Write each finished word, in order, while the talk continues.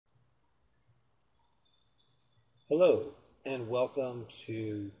Hello, and welcome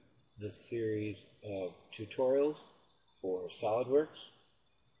to this series of tutorials for Solidworks.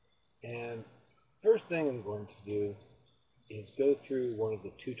 And first thing I'm going to do is go through one of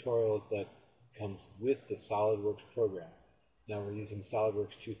the tutorials that comes with the Solidworks program. Now we're using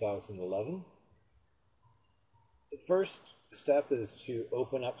Solidworks 2011. The first step is to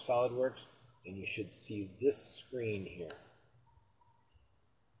open up Solidworks, and you should see this screen here.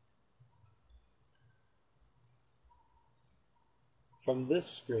 From this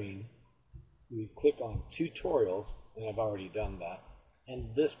screen, we click on Tutorials, and I've already done that,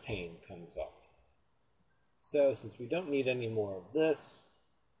 and this pane comes up. So since we don't need any more of this,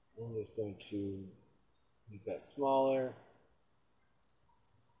 I'm just going to make that smaller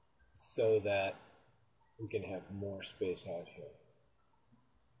so that we can have more space out here.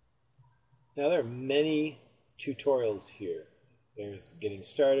 Now there are many tutorials here. There's Getting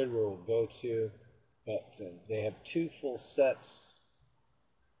Started, where we'll go to, but they have two full sets,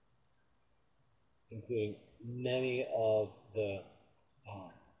 including many of the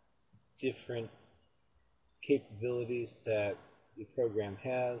different capabilities that the program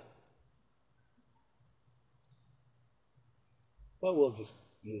has. But we'll just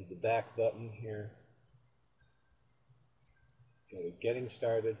use the back button here. Go to Getting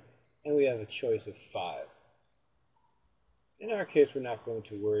Started, and we have a choice of 5. In our case, we're not going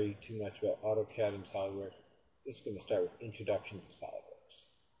to worry too much about AutoCAD and SolidWorks. We're just going to start with Introduction to SolidWorks.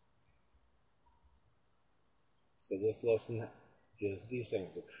 So this lesson does these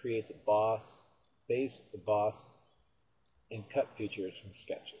things. It creates a boss, base, a boss, and cut features from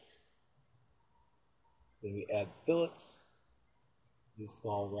sketches. Then we add fillets, these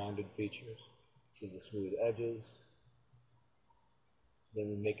small rounded features, to the smooth edges. Then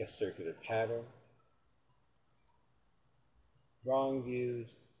we make a circular pattern, drawing views,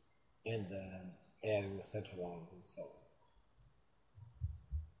 and then adding the center lines and so on.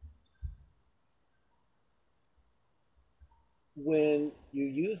 When you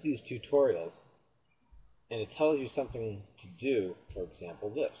use these tutorials and it tells you something to do, for example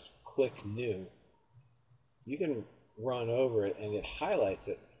this, click New, you can run over it and it highlights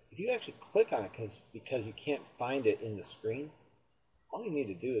it. If you actually click on it because you can't find it in the screen, all you need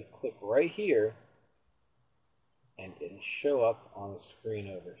to do is click right here and it'll show up on the screen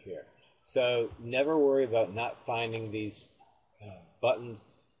over here. So never worry about not finding these buttons.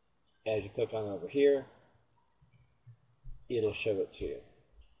 As you click on it over here, it'll show it to you.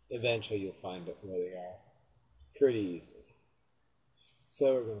 Eventually you'll find it where they are pretty easily.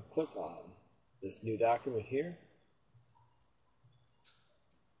 So we're going to click on this new document here.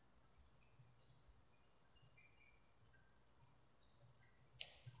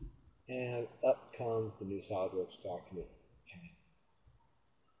 And up comes the new SolidWorks document.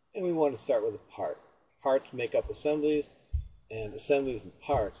 And we want to start with a part. Parts make up assemblies, and assemblies and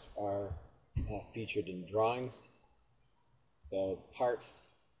parts are featured in drawings. So part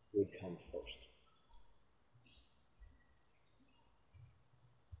would come first.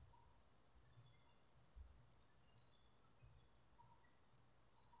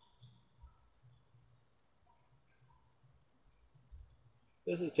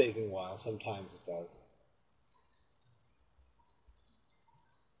 This is taking a while. Sometimes it does.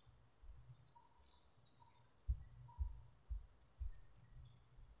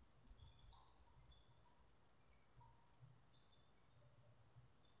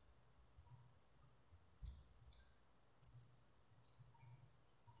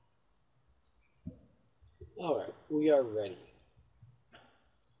 Alright, we are ready.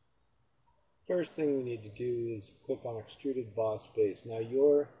 First thing we need to do is click on Extruded Boss Base. Now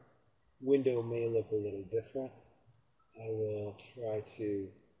your window may look a little different. I will try to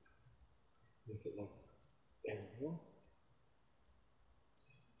make it look, there we go.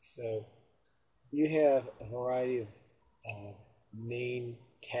 So you have a variety of main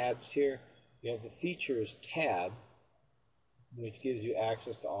tabs here. You have the Features tab, which gives you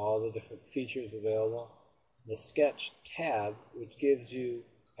access to all the different features available. The Sketch tab, which gives you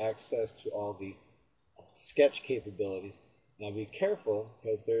access to all the sketch capabilities. Now be careful,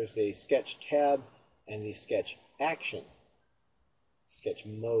 because there's a Sketch tab and the Sketch action, sketch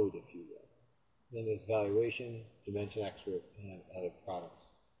mode if you will. Then there's Valuation, Dimension Expert, and other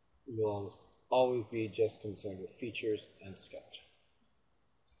products. We will almost always be just concerned with features and sketch.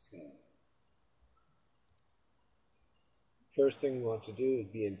 So, first thing we want to do is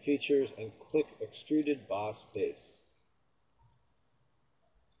be in Features and click Extruded Boss Base.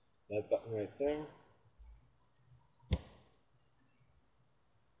 That button right there.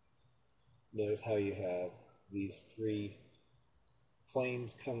 Notice how you have these 3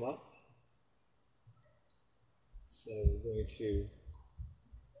 planes come up. So we're going to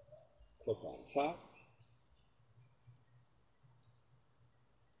click on top.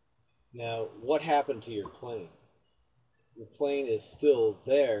 Now, what happened to your plane? Your plane is still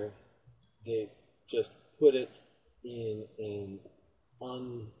there. They just put it in an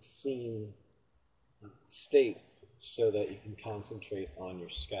unseen state so that you can concentrate on your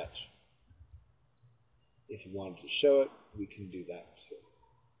sketch. If you wanted to show it, we can do that too.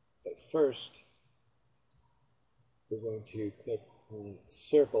 But first, we're going to click on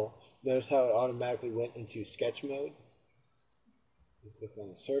circle. Notice how it automatically went into sketch mode. We click on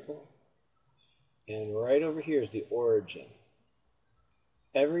the circle. And right over here is the origin.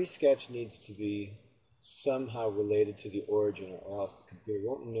 Every sketch needs to be somehow related to the origin, or else the computer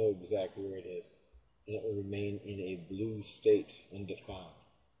won't know exactly where it is, and it will remain in a blue state, undefined.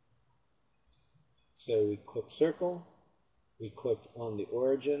 So we click circle, we clicked on the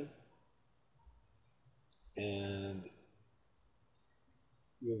origin, and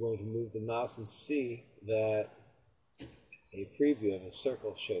we're going to move the mouse and see that a preview of a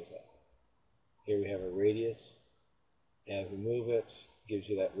circle shows up. Here we have a radius. As we move it, it gives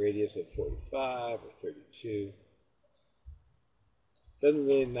you that radius of 45 or 32. Doesn't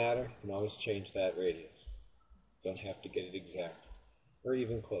really matter. You can always change that radius. Don't have to get it exact or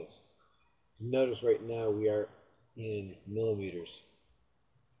even close. Notice right now we are in millimeters.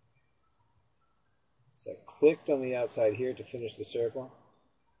 So I clicked on the outside here to finish the circle.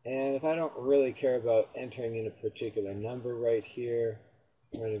 And if I don't really care about entering in a particular number right here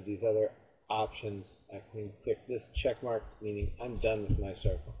or any of these other options, I can click this check mark, meaning I'm done with my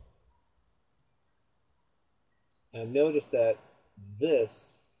circle. Now notice that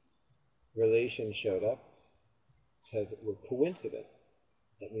this relation showed up, says that we're coincident.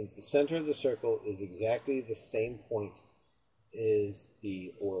 That means the center of the circle is exactly the same point as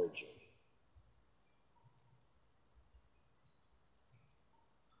the origin.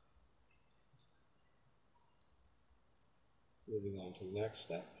 Moving on to the next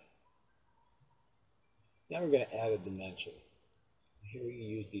step. Now we're going to add a dimension. Here we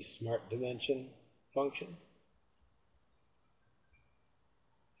use the smart dimension function.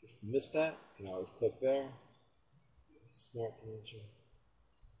 If you missed that, you can always click there. Smart dimension.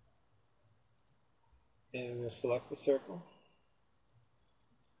 And I'm going to select the circle.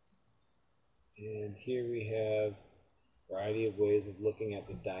 And here we have a variety of ways of looking at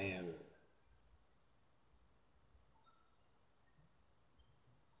the diameter.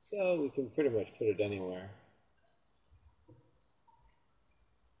 So we can pretty much put it anywhere.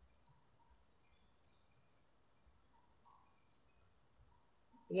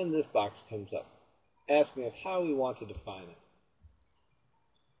 And then this box comes up, asking us how we want to define it.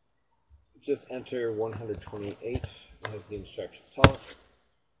 Just enter 128 as the instructions tell us,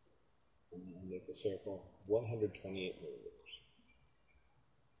 and then make the circle 128 millimeters.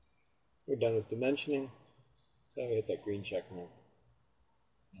 We're done with dimensioning, so we hit that green check mark,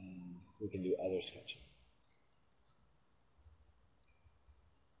 and we can do other sketching.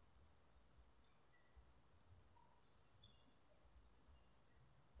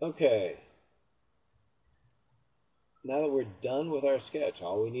 Okay, now that we're done with our sketch,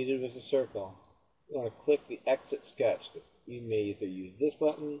 all we needed was a circle. We want to click the exit sketch. You may either use this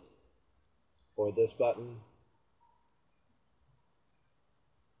button or this button.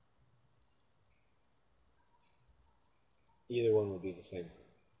 Either one will do the same thing.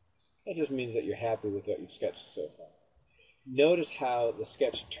 That just means that you're happy with what you've sketched so far. Notice how the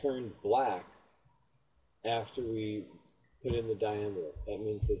sketch turned black after we put in the diameter. That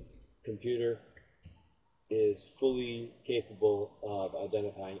means the computer is fully capable of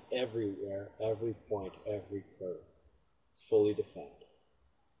identifying everywhere, every point, every curve. It's fully defined.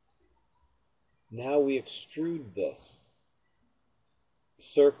 Now we extrude this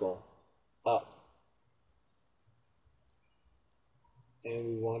circle up. And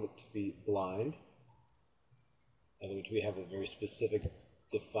we want it to be blind. In other words, we have a very specific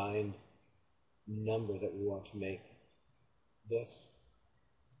defined number that we want to make this.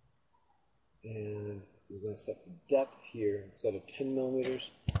 And we're going to set the depth here instead of 10 millimeters,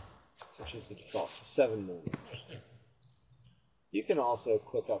 which is the default, to 7 millimeters. You can also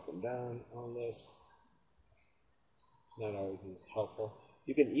click up and down on this. It's not always as helpful.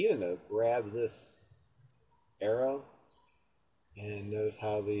 You can even, though, grab this arrow and notice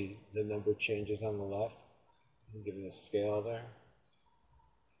how the number changes on the left. I'm giving a scale there.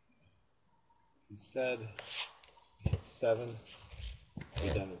 Instead, hit 7. Be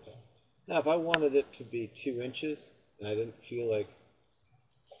done with that. Now, if I wanted it to be 2 inches, and I didn't feel like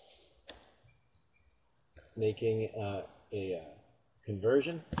making a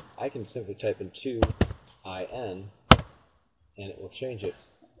conversion, I can simply type in 2 IN, and it will change it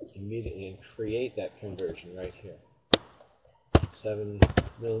immediately and create that conversion right here. 7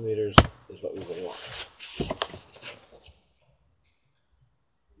 millimeters is what we would want.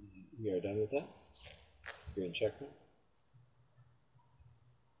 We are done with that. Screen check now.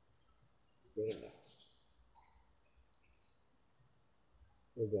 Go to next.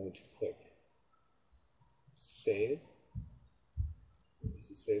 We're going to click Save. There's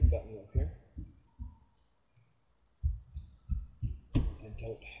a Save button up here. I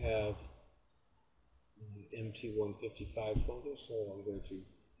don't have an MT155 folder, so I'm going to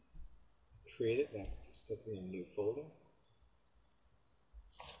create it by just clicking on New Folder.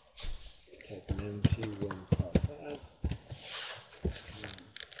 Type in MT155.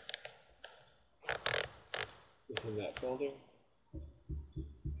 Within that folder,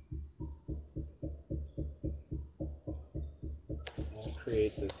 I'll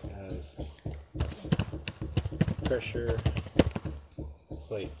create this as pressure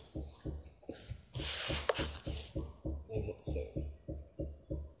plate and hit save.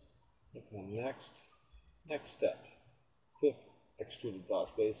 Click on next. Next step. Click extruded boss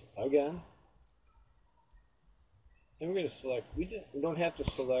base again. And we're going to select, we don't have to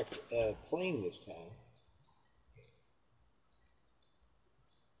select a plane this time.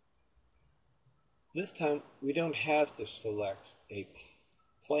 This time we don't have to select a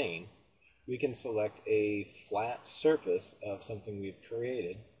plane. We can select a flat surface of something we've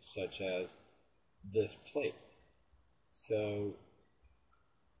created, such as this plate. So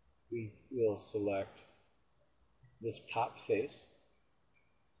we will select this top face,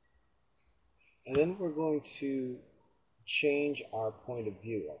 and then we're going to change our point of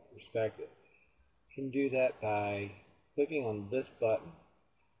view, our perspective. You can do that by clicking on this button.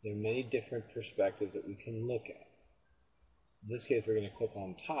 There are many different perspectives that we can look at. In this case, we're going to click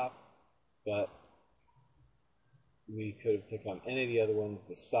on top, but we could have clicked on any of the other ones,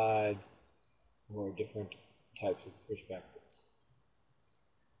 the sides, or different types of perspectives.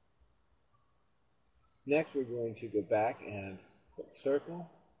 Next, we're going to go back and click circle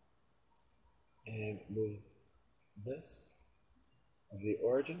and move this of the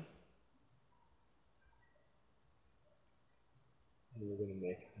origin. And we're going to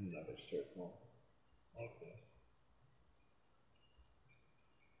make another circle like this.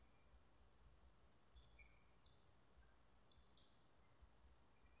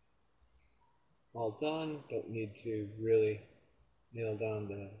 All done. Don't need to really nail down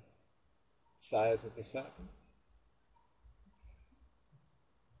the size of the second.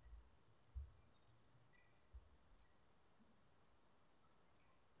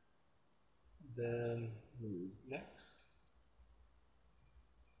 Then move next.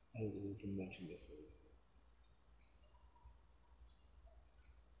 And we can mention this one.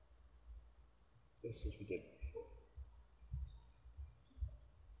 Just as we did before.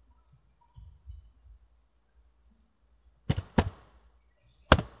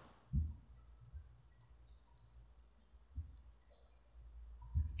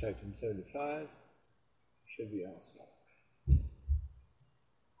 Typed in 75. Should be all set.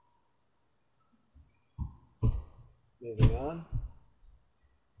 Moving on.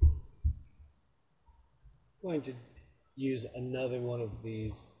 Going to use another one of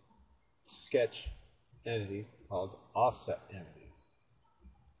these sketch entities called offset entities.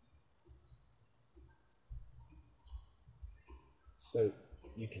 So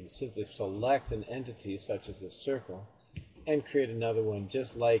you can simply select an entity such as this circle and create another one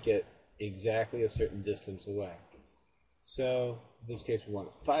just like it, exactly a certain distance away. So in this case we want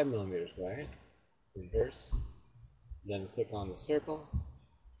it 5 millimeters away. Reverse. Then click on the circle.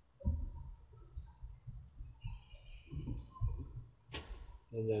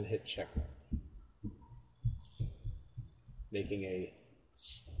 And then hit check mark. Making a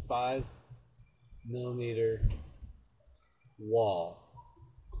 5 millimeter wall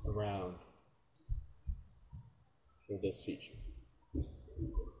around for this feature.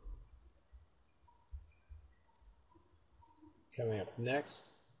 Coming up next,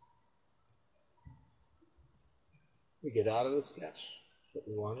 we get out of the sketch what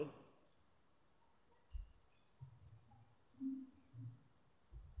we wanted.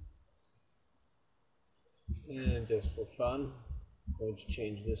 And just for fun, I'm going to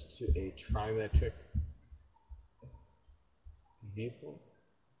change this to a trimetric viewpoint.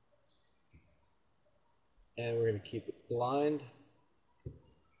 And we're going to keep it blind.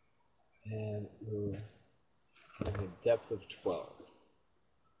 And we're going to a depth of 12.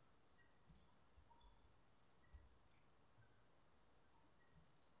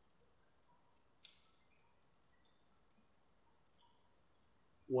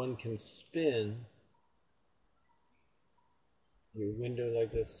 One can spin your window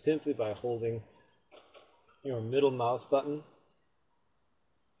like this simply by holding your middle mouse button,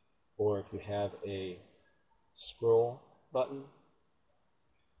 or if you have a scroll button,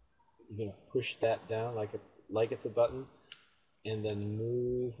 you're going to push that down like it's a button, and then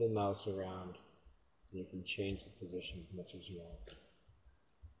move the mouse around. You can change the position as much as you want.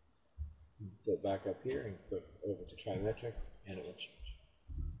 Go back up here and click over to trimetric, and it will change.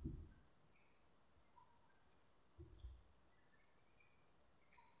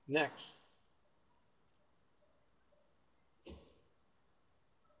 Next,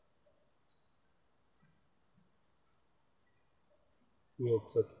 we'll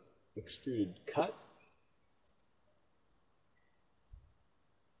click Extruded Cut,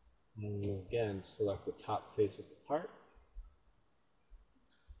 and we'll again select the top face of the part.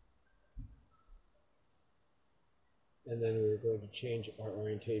 And then we're going to change our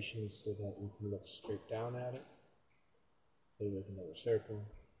orientation so that we can look straight down at it. Then make another circle.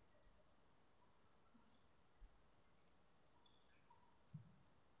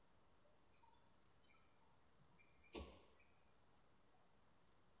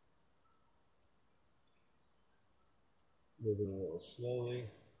 Moving a little slowly.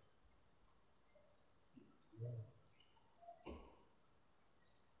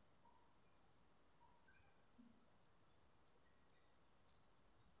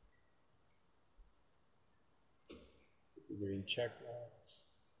 Green check marks.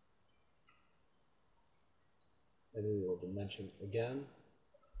 And we will dimension again.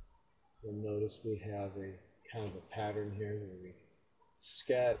 You'll notice we have a kind of a pattern here where we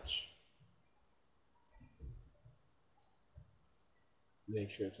sketch,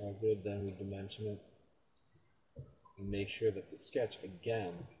 make sure it's all good, then we dimension it, and make sure that the sketch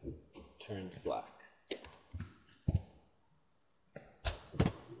again turns black.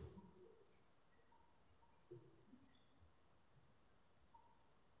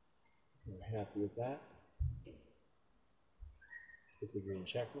 We're happy with that. Hit the green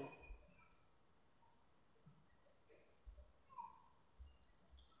check mark.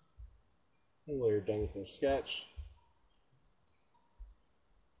 And we're done with our sketch.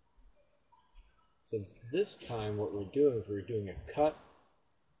 Since this time what we're doing is we're doing a cut,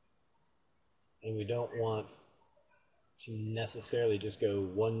 and we don't want to necessarily just go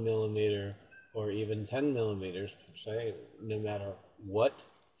 1 millimeter or even 10 millimeters per se, no matter what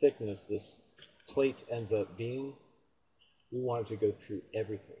thickness this plate ends up being. We want it to go through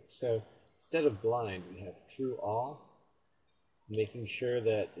everything. So instead of blind, we have through all, making sure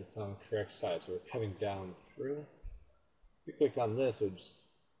that it's on the correct side. So we're cutting down through. If we clicked on this, it would just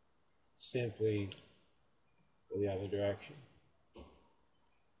simply go the other direction.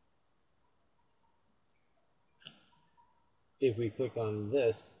 If we click on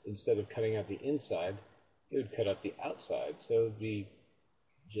this, instead of cutting out the inside, it would cut out the outside. So it would be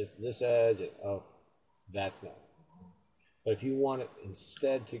just this edge, and, oh, that's not. But if you want it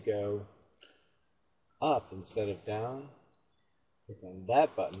instead to go up instead of down, click on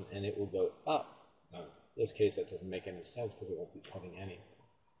that button and it will go up. Now, in this case, that doesn't make any sense because it won't be cutting anything.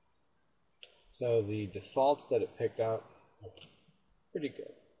 So the defaults that it picked out are pretty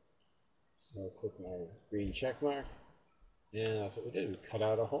good. So click on our green check mark, and that's what we did. We cut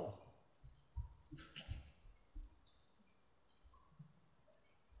out a hole.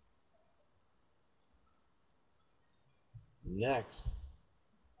 Next,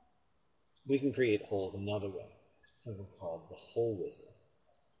 we can create holes another way, something called the hole wizard.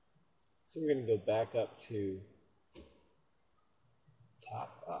 So we're going to go back up to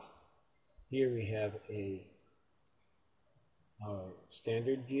top. Here we have our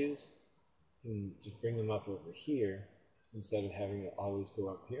standard views. You can just bring them up over here instead of having it always go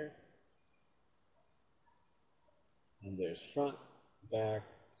up here. And there's front, back,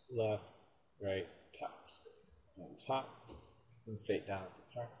 left, right, top. On top, and straight down at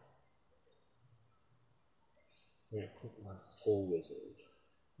the top. We're going to click on Hole Wizard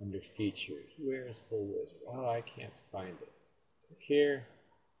under Features. Where is Hole Wizard? Oh, I can't find it. Click here,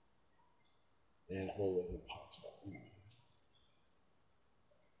 and Hole Wizard pops up.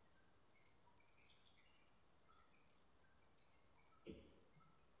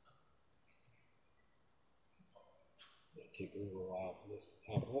 It'll take a little while for this to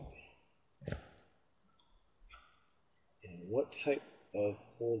pop up. And what type of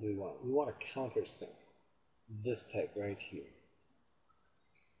hole do we want? We want a countersink. This type right here.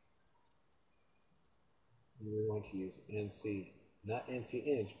 And we want to use NC, not NC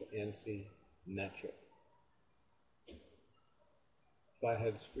inch, but NC metric.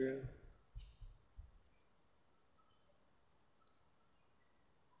 Flathead screw.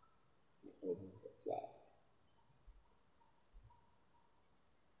 Open the flat.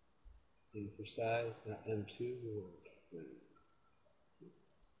 And for size, not M2, we want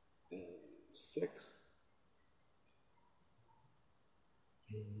M6.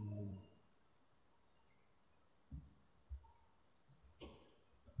 And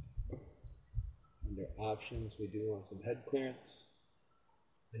under options, we do want some head clearance.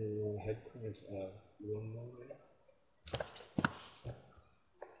 And we want a head clearance of 1 millimeter.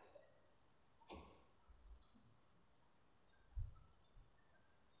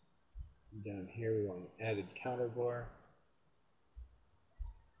 Down here, we want an added counter bore.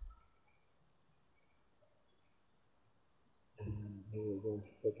 And then we're going to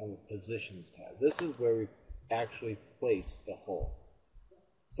click on the Positions tab. This is where we actually place the hole.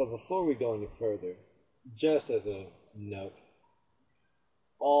 So before we go any further, just as a note,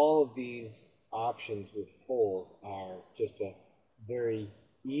 all of these options with holes are just a very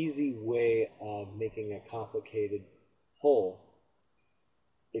easy way of making a complicated hole.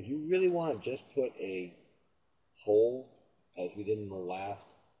 If you really want to just put a hole, as we did in the last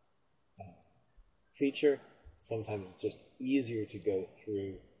feature, sometimes it's just easier to go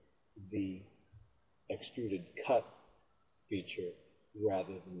through the extruded cut feature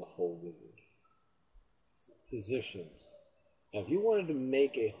rather than the hole wizard. So, positions. Now, if you wanted to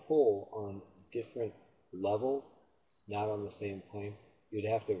make a hole on different levels, not on the same plane, you'd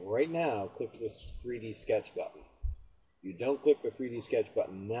have to, right now, click this 3D sketch button. You don't click the 3D sketch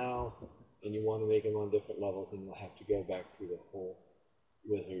button now, and you want to make them on different levels, and you'll have to go back through the whole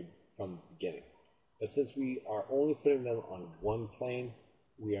wizard from the beginning. But since we are only putting them on one plane,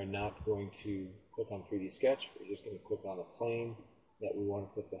 we are not going to click on 3D sketch. We're just going to click on a plane that we want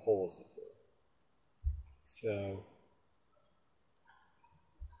to put the holes into. So,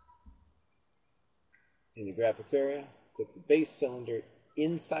 in the graphics area, click the base cylinder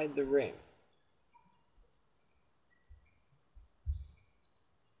inside the ring.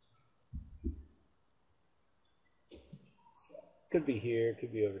 So, could be here,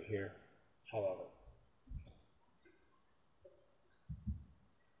 could be over here, however.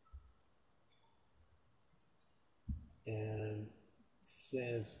 And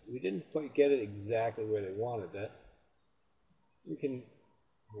since we didn't quite get it exactly where they wanted it, we can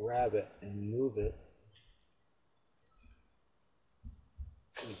grab it and move it.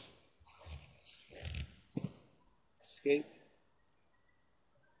 Escape.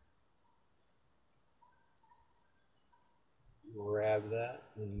 Grab that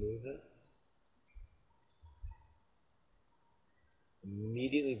and move it.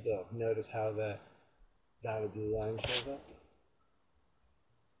 Immediately notice how that dotted blue line shows up.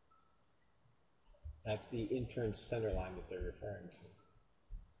 That's the inference center line that they're referring to.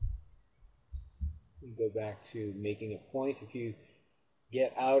 We go back to making a point. If you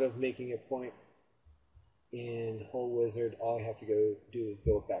get out of making a point in the whole wizard, all you have to do is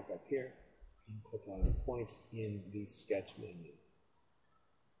go back up here and click on a point in the sketch menu.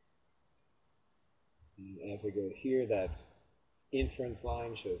 And as I go here, that inference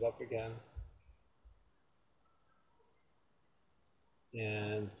line shows up again.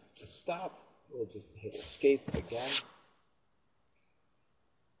 And to stop, we'll just hit escape again.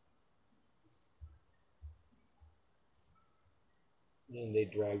 And they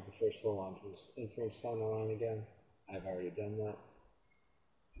drag the first hole onto this inference center line again. I've already done that.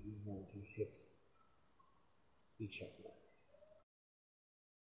 I'm going to hit the check mark.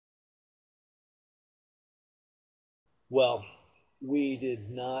 Well, we did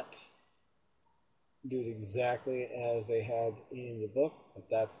not do it exactly as they had in the book, but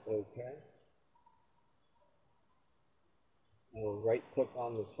that's okay. I will right-click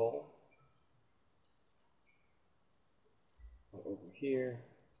on this hole. Go over here,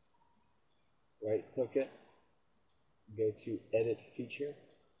 right-click it, go to Edit Feature,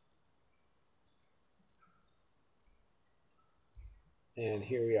 and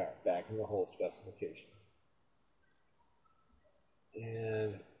here we are, back in the hole specifications.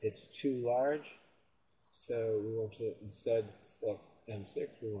 And it's too large, so we want to instead select M6,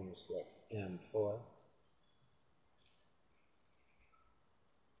 we want to select M4.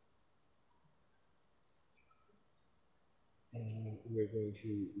 And we're going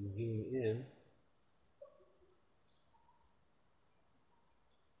to zoom in.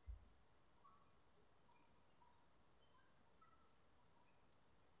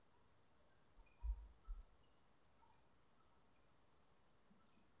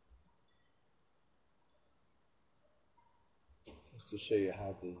 Just to show you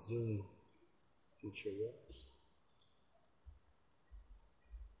how the zoom feature works.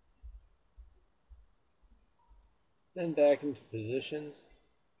 Then back into positions.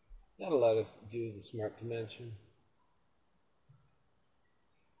 That'll let us do the smart dimension.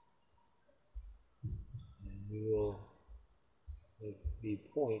 we will make the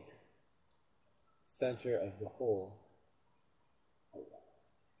point center of the hole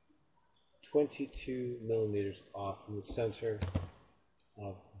 22 millimeters off from the center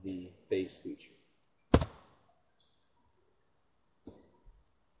of the base feature.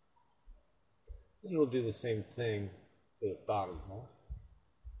 And we'll do the same thing for the bottom hole.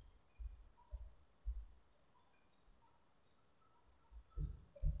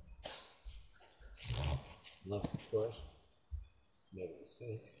 Unless, of course, made a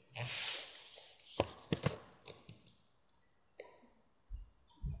mistake.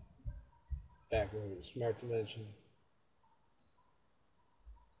 Back over to Smart Dimension.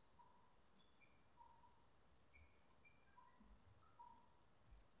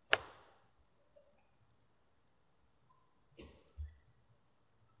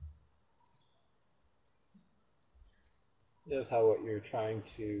 Notice how what you're trying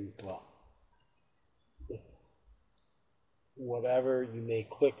to, well, whatever you may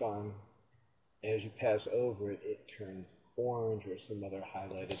click on as you pass over it, it turns orange or some other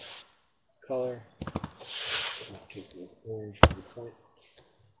highlighted color. In this case, it was orange for the points.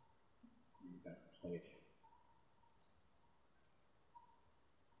 Back to 22.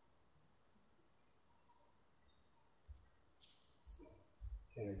 So,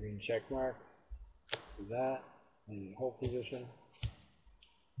 get a green check mark for that, and hold position.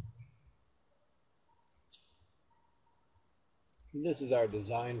 And this is our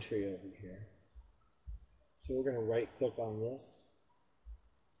design tree over here. So we're going to right click on this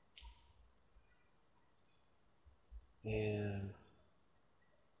and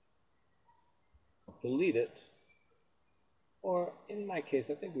delete it, or in my case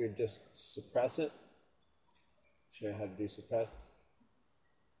I think we would just suppress it. Show you how to do suppress.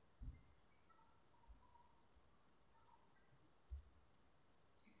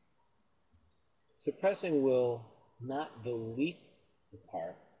 Suppressing will not delete the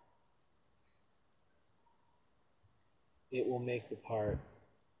part, it will make the part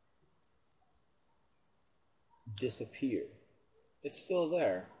disappear. It's still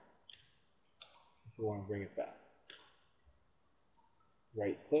there if you want to bring it back.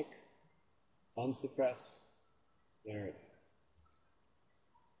 Right click, unsuppress, there it is.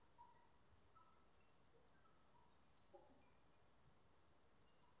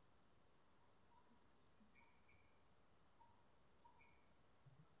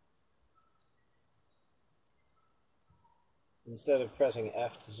 Instead of pressing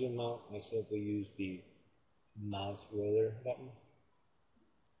F to zoom out, I simply use the mouse roller button.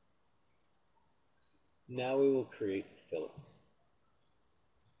 Now we will create fillets.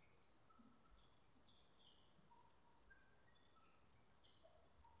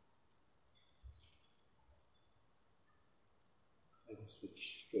 I guess it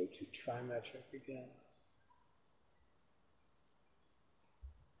should go to trimetric again.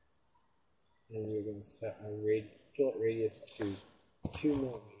 And we're going to set our fillet radius to 2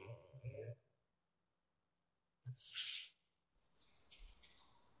 millimeters.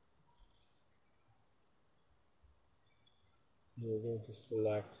 And we're going to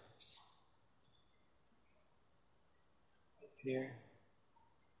select up here.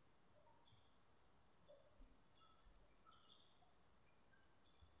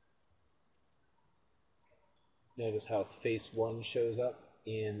 Notice how face 1 shows up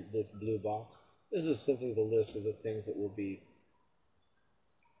in this blue box. This is simply the list of the things that will be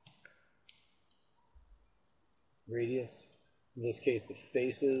radiused. In this case, the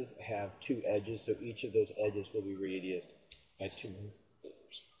faces have 2 edges, so each of those edges will be radiused by 2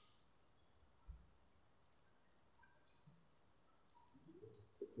 millimeters.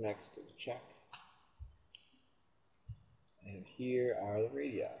 Next is check. And here are the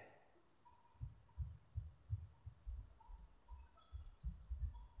radii.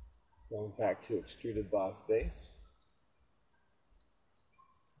 Going back to extruded boss base,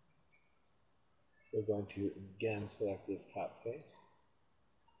 we're going to again select this top face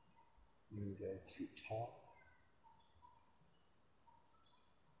and go to top.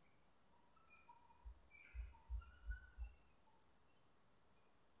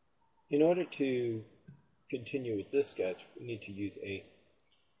 In order to continue with this sketch, we need to use a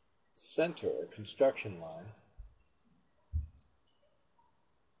center or construction line.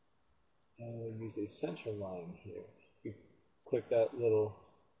 And we'll use a center line here. You click that little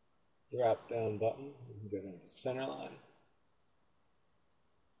drop down button, you can go down to center line.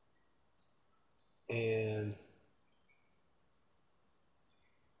 And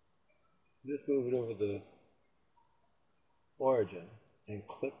just move it over the origin and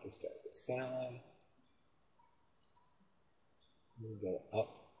click to start the center line. We'll go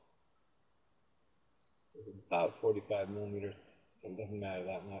up So it's about 45 millimeters. It doesn't matter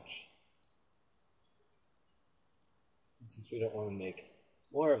that much. And since we don't want to make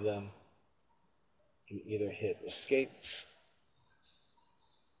more of them, you can either hit escape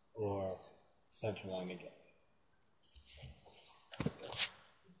or center line again.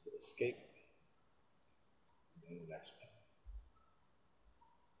 So escape, and the next one.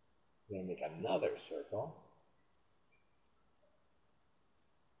 We're going to make another circle.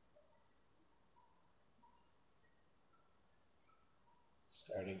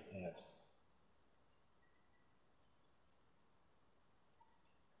 Starting at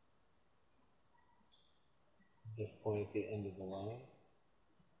this point at the end of the line.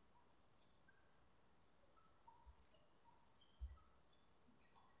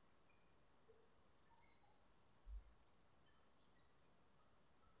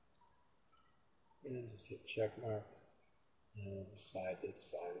 And just hit check mark, and we'll decide its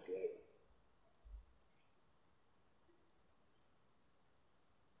size later.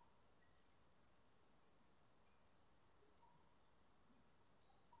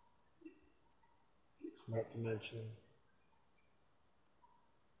 Smart dimension,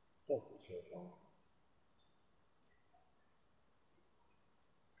 set the circle.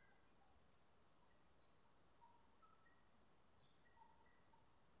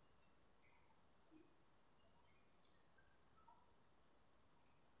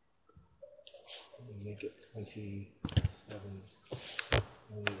 And make it 27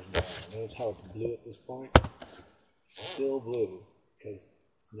 millimeters long. Notice how it's blue at this point? Still blue, because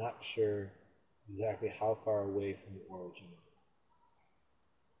it's not sure exactly how far away from the origin it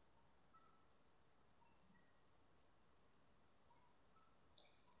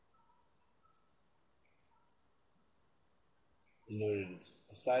is. In order to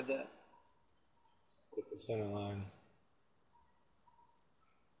decide that, click the center line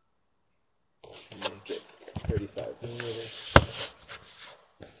and make it 35 millimeters.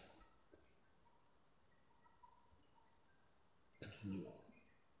 Continue on.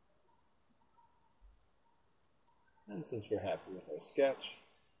 And since we're happy with our sketch,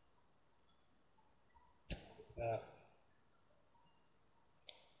 like that.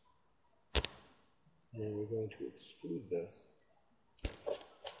 And we're going to extrude this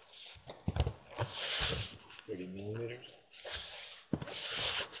 30 millimeters.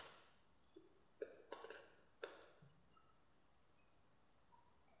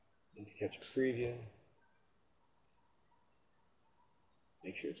 And to catch a preview,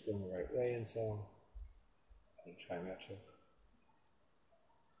 make sure it's going the right way and so on. And trimetric.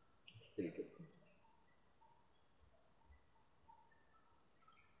 It's pretty good.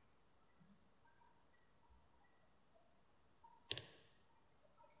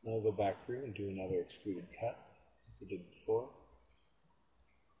 Now we'll go back through and do another extruded cut, like we did before.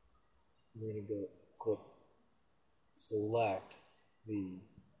 We're going to go click, select the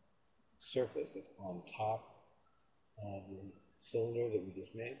surface that's on top of the cylinder that we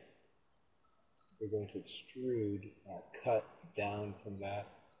just made. So we're going to extrude our cut down from that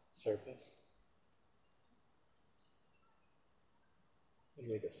surface. And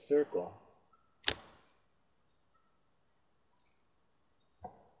make a circle.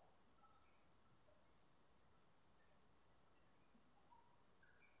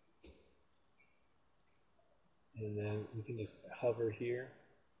 And then we can just hover here,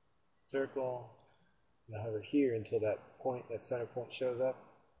 circle, and hover here until that point, that center point shows up.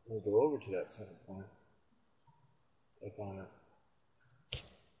 And we'll go over to that center point, click on it.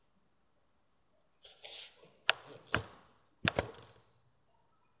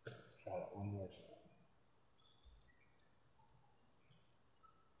 Try that one more time.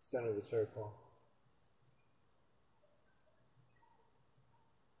 Center the circle.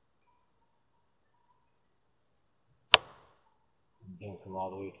 Don't come all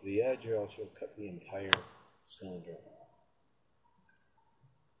the way to the edge, or else you'll cut the entire cylinder off.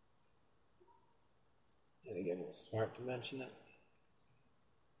 And again, we'll smart dimension it.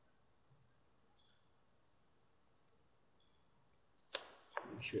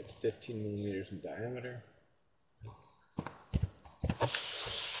 Make sure it's 15 millimeters in diameter.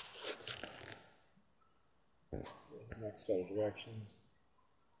 Next set of directions.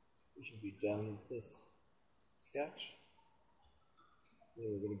 We should be done with this sketch. Then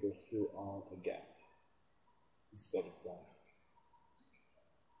we're going to go through all again instead of done.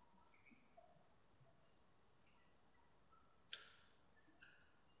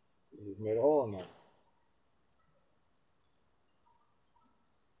 We've made a hole in there.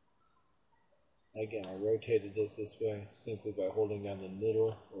 Again, I rotated this way simply by holding down the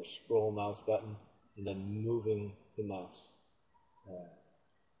middle or scroll mouse button and then moving the mouse.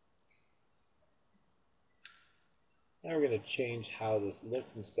 Now we're going to change how this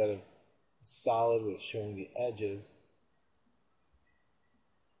looks. Instead of solid with showing the edges,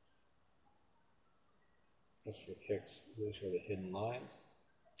 just for kicks, we'll show the hidden lines.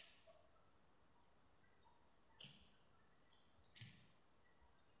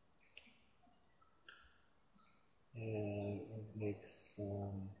 And we'll make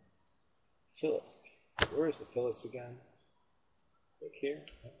some fillets. Where's the fillets again? Click here.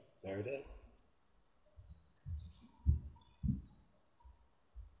 Oh, there it is.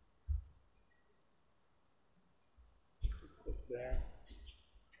 Click there.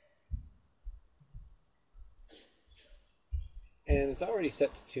 And it's already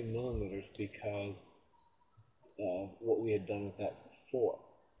set to 2 millimeters because of what we had done with that before.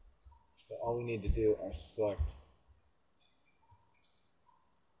 So all we need to do is select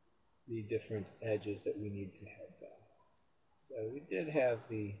the different edges that we need to have done. So we did have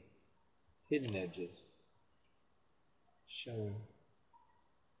the hidden edges shown,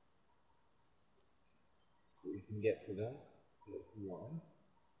 so we can get to them. There's one.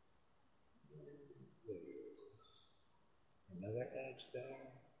 There's another edge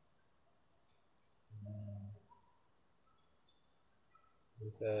there. And then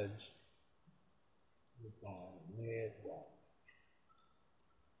this edge, the bottom way as well.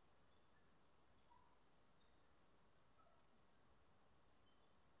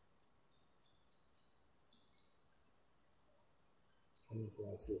 And if you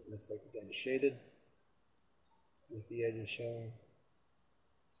want to see what it looks like again, shaded with the edges showing.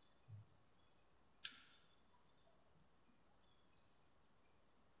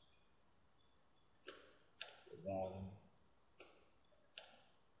 The bottom.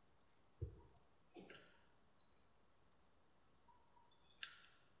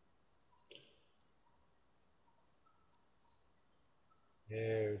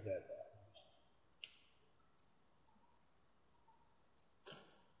 There's that bottom.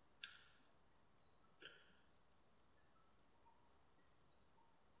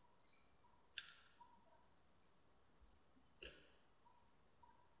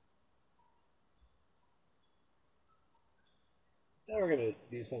 Now we're going to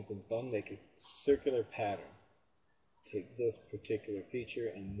do something fun, make a circular pattern. Take this particular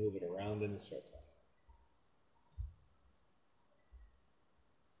feature and move it around in a circle.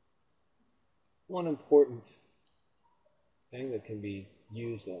 One important thing that can be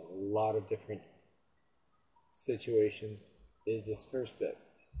used in a lot of different situations is this first bit.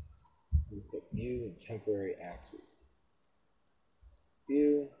 We put view and temporary axes.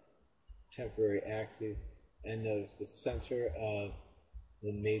 View, temporary axes, and notice the center of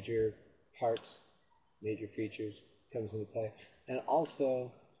the major parts, major features comes into play, and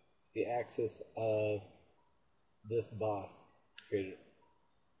also the axis of this boss created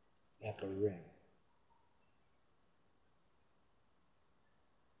at the ring.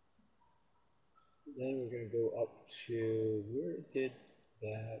 Then we're going to go up to, where did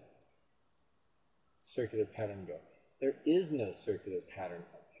that circular pattern go? There is no circular pattern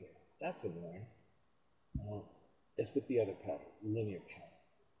up here. That's annoying. It's with the other pattern, linear pattern.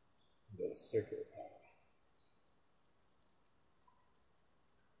 So go to circular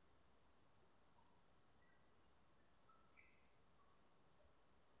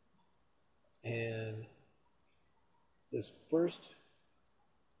pattern. And this first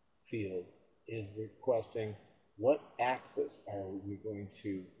field is requesting what axis are we going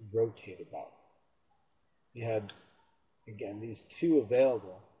to rotate about. You had, again, these two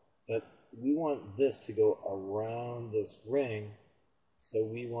available, but we want this to go around this ring, so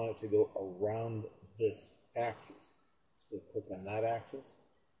we want it to go around this axis. So click on that axis.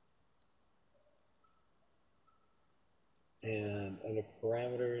 And under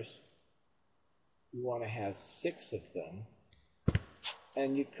parameters, we want to have 6 of them.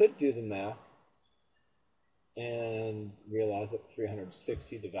 And you could do the math and realize that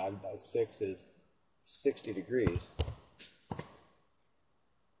 360 divided by 6 is 60 degrees.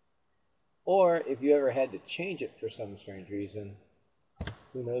 Or if you ever had to change it for some strange reason,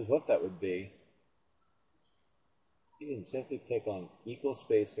 who knows what that would be, you can simply click on equal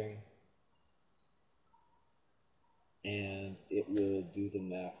spacing and it will do the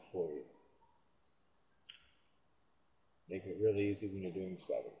math for you. Make it really easy when you're doing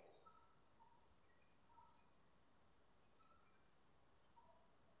 7.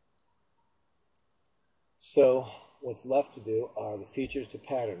 So what's left to do are the features to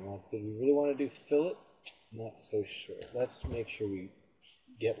pattern. Well, do we really want to do fillet? Not so sure. Let's make sure we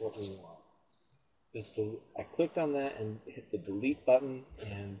get what we want. I clicked on that and hit the delete button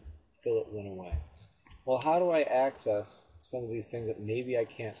and fillet went away. Well, how do I access some of these things that maybe I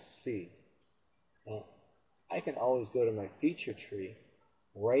can't see? Well, I can always go to my feature tree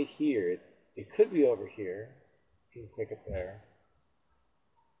right here. It could be over here. You can click it there.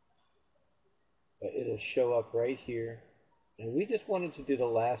 But it'll show up right here. And we just wanted to do the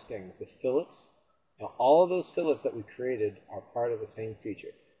last things, the fillets. Now all of those fillets that we created are part of the same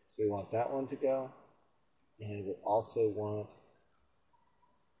feature. So we want that one to go. And we also want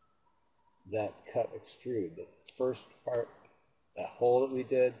that cut extrude, the first part, that hole that we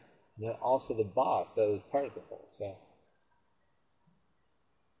did, and then also the boss that was part of the hole. So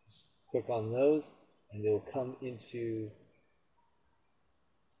just click on those and they'll come into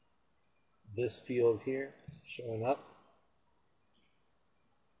this field here showing up.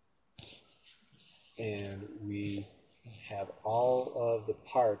 And we have all of the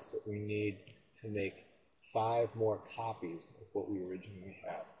parts that we need to make 5 more copies of what we originally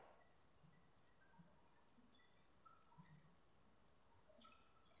had.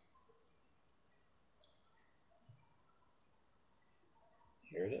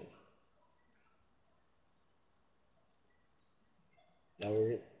 Here it is. Now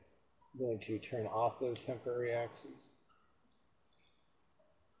we're going to turn off those temporary axes.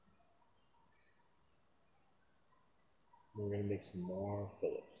 We're going to make some more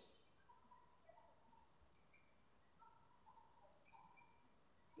fillets.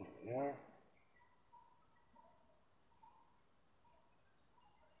 There we are.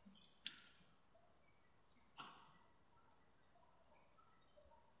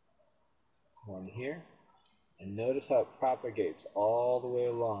 One here. And notice how it propagates all the way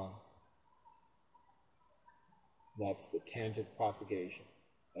along. That's the tangent propagation.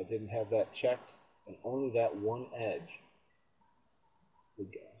 I didn't have that checked, and only that one edge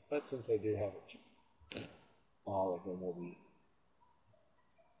would go. But since I do have it checked, all of them will be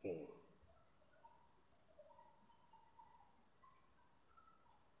filled.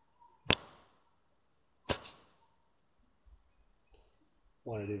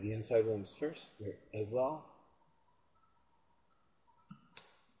 Want to do the inside ones first as well.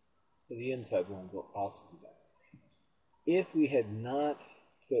 So the inside one will also be done. If we had not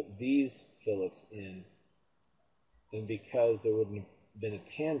put these fillets in, then because there wouldn't have been a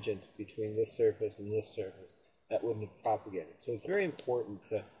tangent between this surface and this surface, that wouldn't have propagated. So it's very important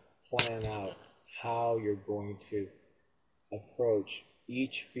to plan out how you're going to approach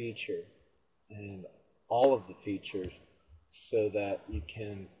each feature and all of the features so that you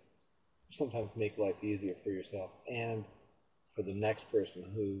can sometimes make life easier for yourself and for the next person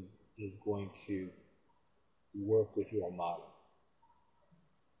who is going to work with your model.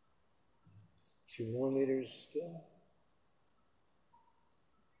 It's 2 millimeters still.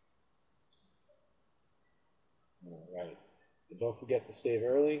 All right. But don't forget to save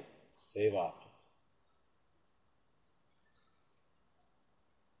early, save often.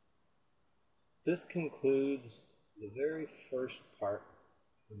 This concludes the very first part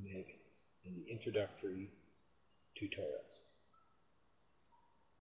we make in the introductory tutorials.